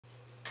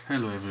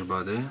Hello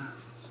everybody,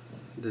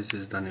 this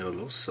is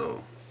Daniolo.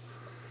 So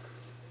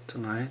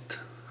tonight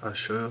I'll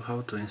show you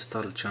how to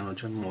install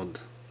CyanogenMod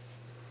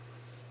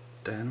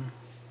 10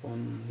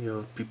 on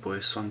your Pipo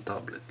S1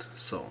 tablet.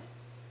 So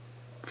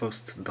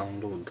first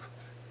download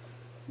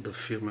the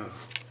firmware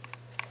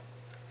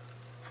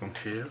from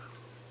here,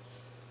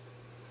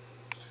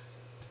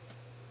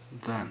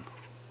 then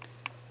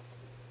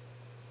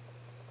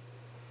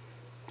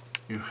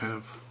you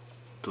have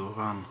to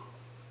run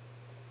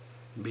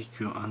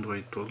BQ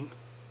Android tool,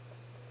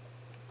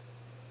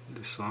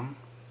 this one.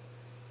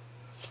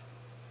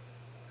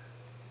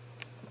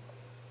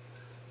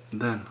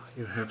 Then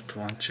you have to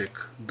uncheck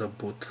the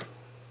boot,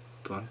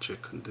 to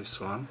uncheck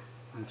this one,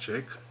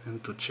 uncheck,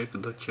 and to check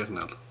the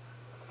kernel.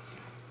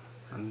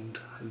 And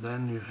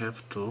then you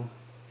have to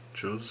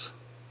choose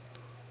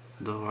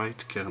the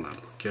right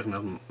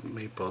kernel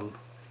Maple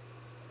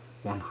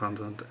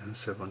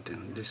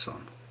 117, this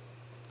one.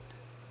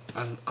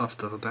 And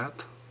after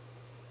that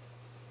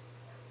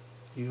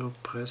you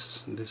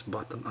press this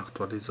button,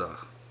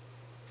 Actualizar.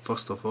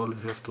 First of all,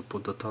 you have to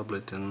put the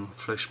tablet in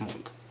flash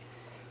mode.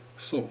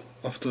 So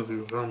after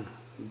you run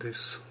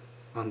this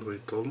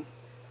Android tool,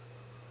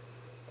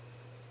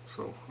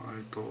 so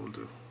I told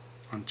you,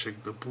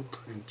 uncheck the boot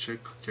and check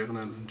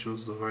kernel and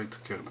choose the right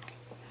kernel.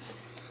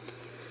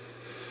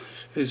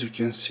 As you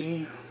can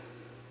see,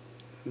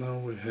 now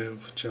we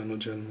have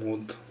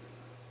CyanogenMod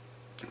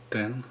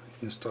 10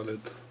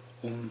 installed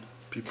on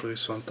Pipo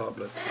S1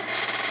 tablet.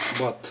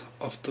 But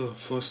after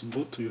first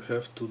boot you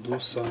have to do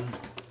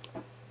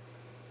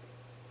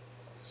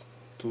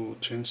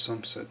change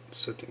some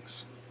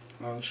settings.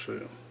 I'll show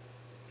you.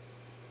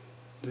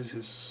 This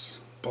is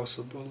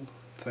possible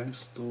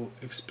thanks to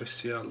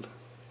Especial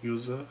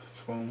user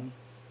from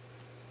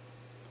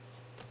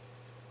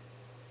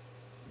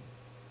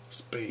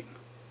Spain,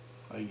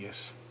 I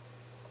guess.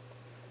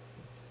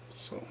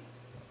 So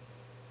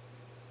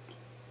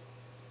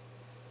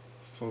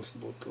first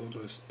boot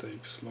always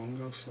takes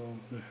longer, so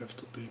we have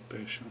to be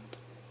patient.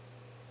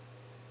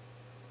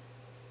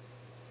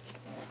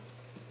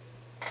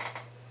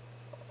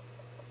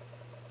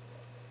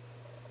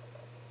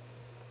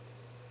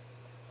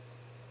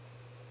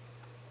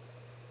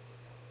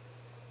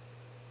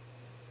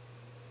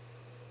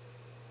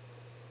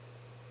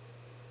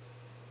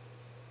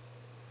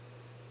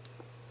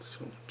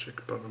 So check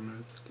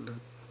parameter,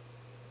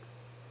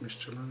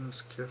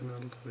 miscellaneous,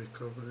 kernel,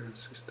 recovery and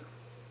system.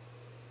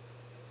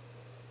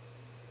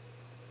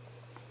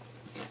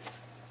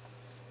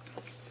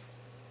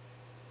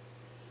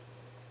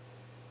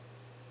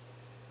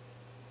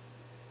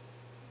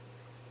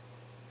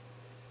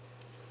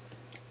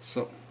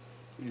 So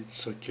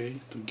it's okay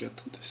to get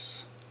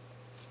this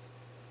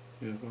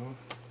error.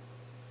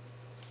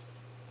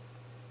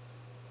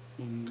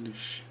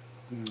 English,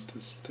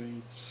 United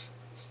States,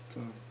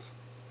 start,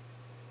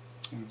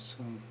 and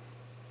so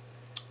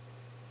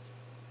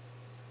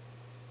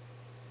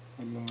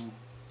allow.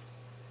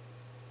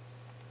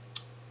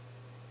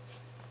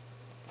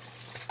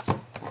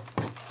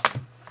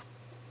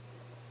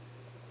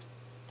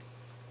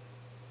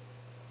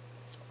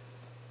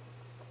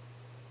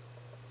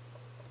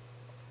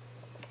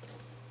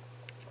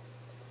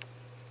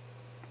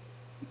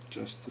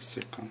 Just a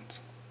second.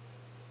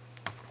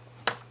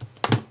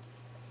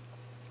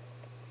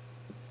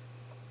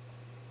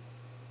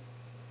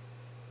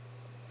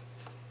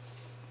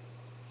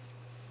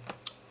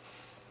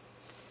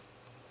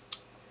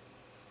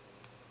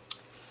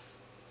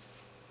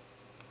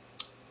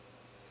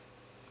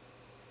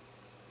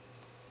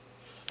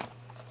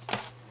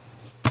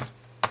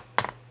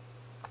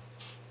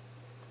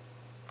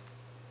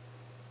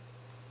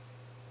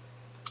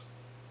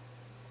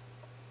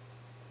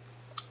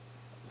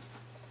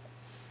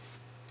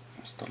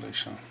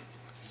 Installation.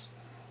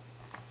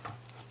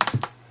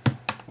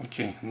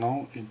 Okay,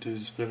 now it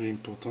is very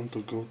important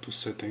to go to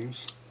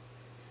settings.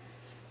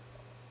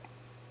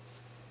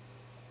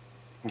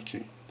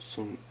 Okay,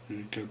 so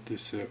you get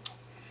this here,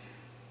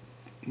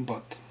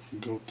 but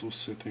go to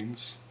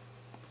settings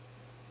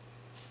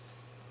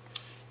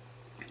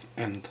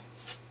and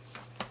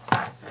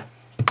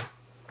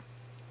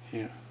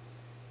here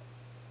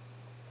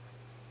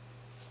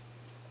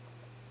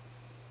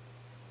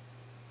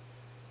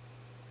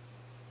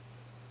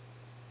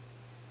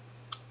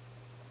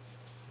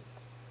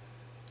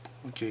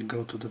okay,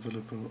 go to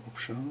developer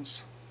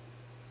options,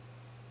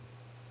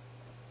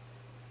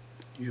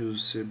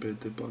 use CB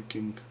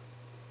debugging,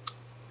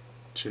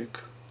 check,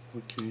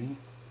 okay.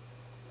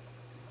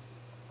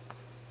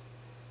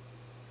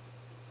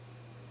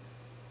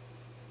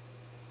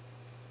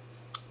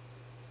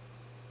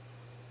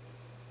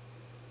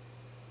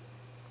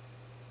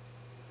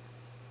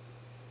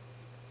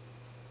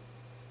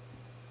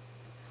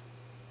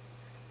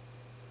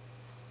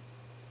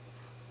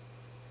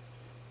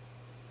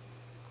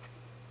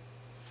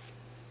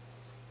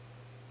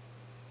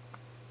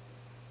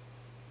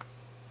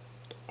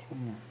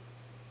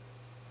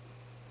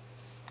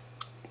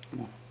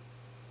 No.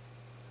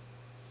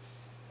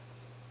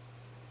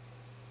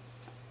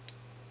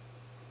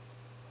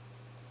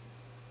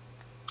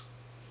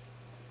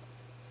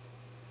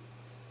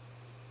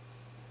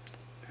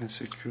 and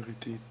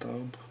security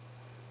tab,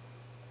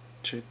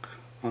 check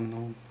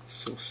unknown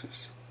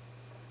sources.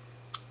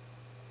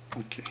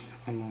 Okay,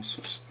 unknown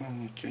source.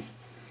 Okay,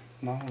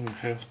 now we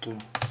have to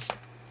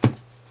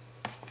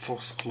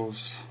force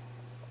close,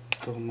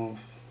 turn off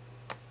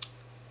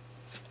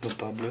the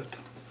tablet,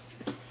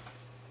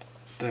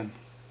 then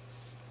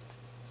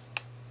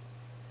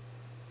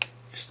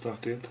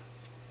start it.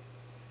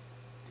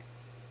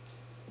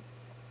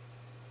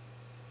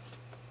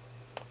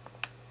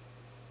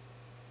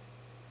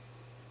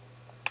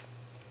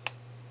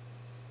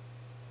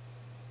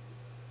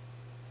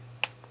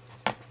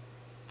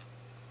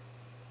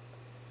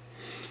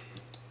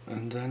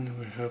 And then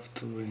we have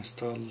to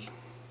install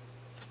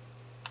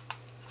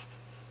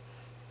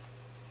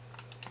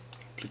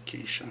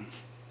application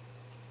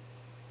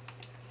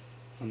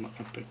on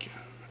Epic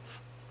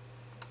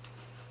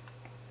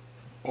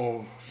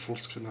or full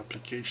screen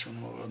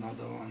application or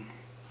another one.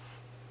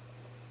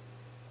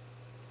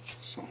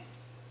 So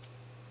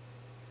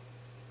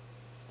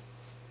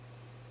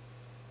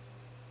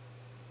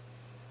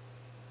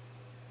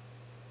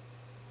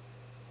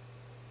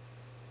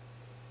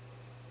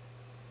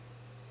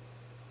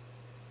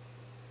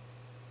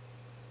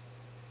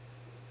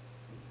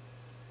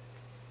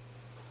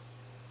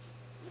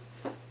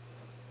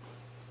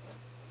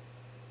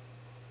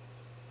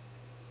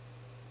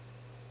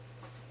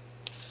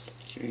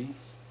okay.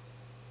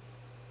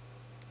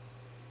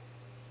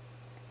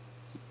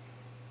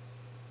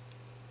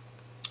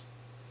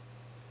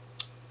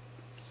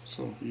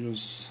 So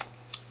use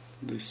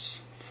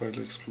this file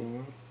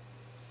explorer.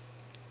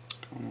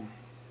 Come on.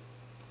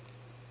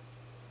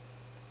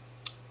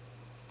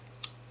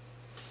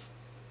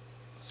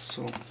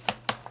 So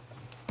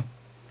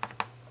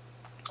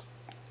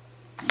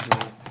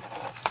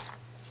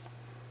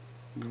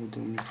go to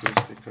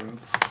microSD card,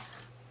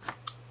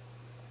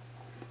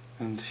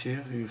 and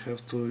here you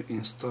have to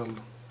install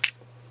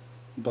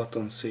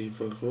button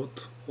saver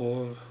root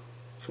or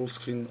full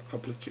screen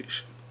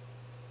application,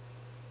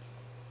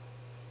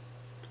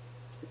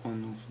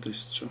 one of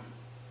these two.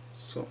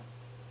 So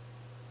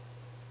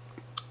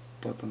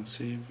button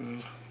saver,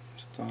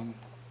 install,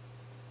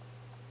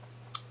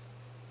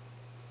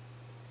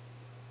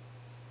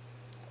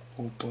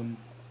 open,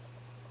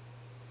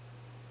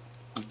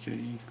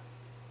 okay.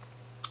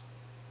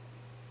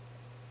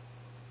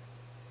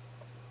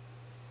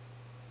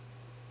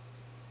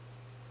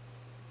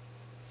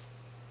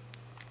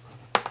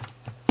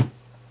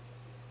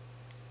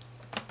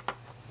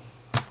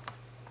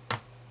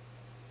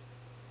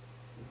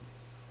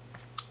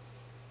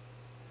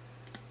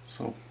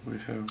 So we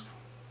have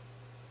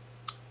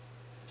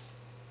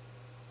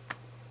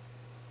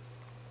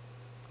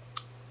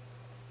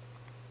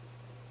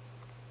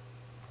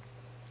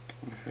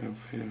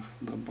here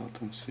the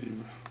button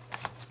saver.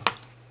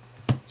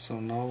 So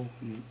now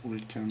we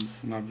can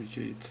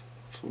navigate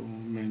through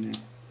menu.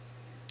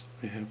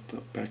 We have the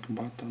back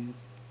button.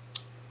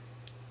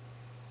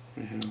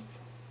 We have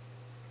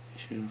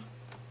here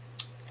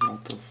a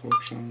lot of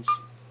options.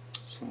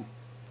 So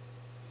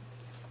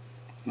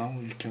now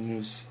you can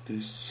use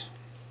this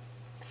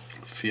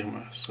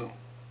firmware. So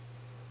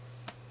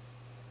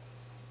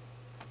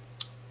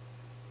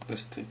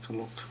let's take a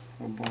look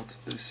about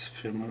this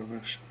firmware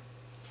version.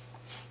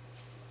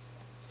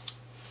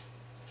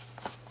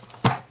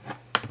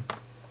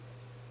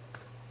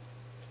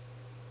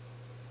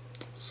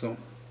 So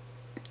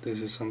this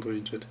is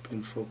Android Jelly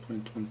Bean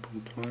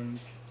 4.1.1,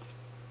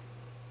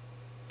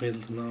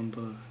 build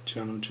number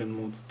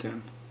CyanogenMod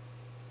 10.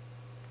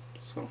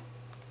 So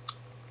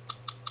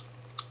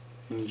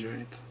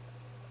enjoy it.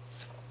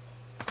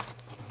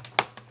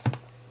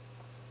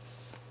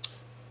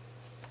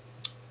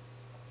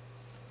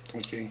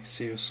 Okay,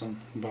 see you soon.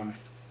 Bye.